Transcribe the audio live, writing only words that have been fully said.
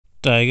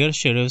Tiger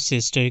Shroff's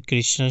sister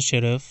Krishna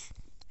Shroff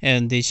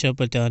and Disha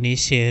Patani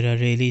share a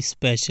really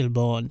special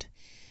bond.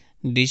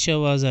 Disha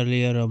was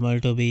earlier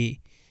rumored to be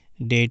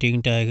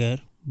dating Tiger,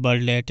 but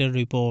later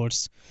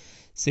reports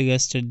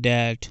suggested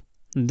that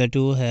the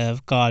two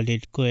have called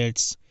it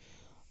quits.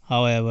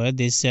 However,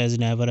 this has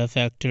never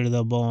affected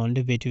the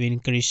bond between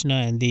Krishna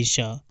and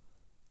Disha.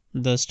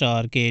 The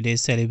star kid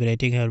is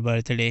celebrating her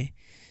birthday.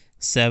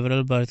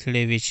 Several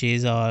birthday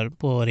wishes are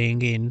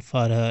pouring in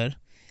for her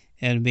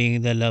and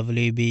being the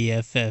lovely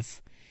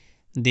BFF.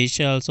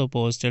 Disha also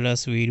posted a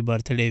sweet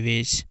birthday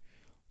wish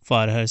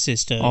for her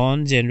sister.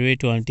 On January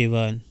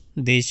 21,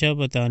 Disha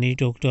Patani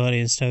took to her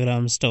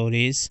Instagram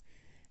stories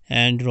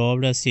and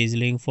dropped a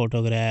sizzling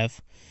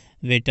photograph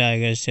with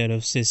Tiger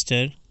Shroff's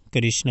sister,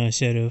 Krishna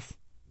Shroff.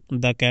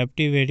 The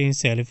captivating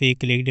selfie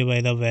clicked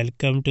by the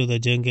Welcome to the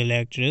Jungle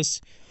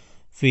actress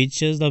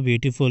features the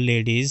beautiful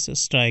ladies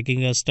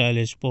striking a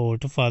stylish pose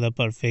for the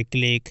perfect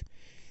click.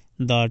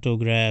 The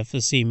autograph,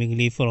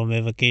 seemingly from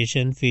a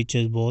vacation,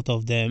 features both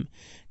of them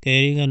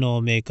carrying a no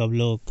makeup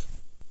look.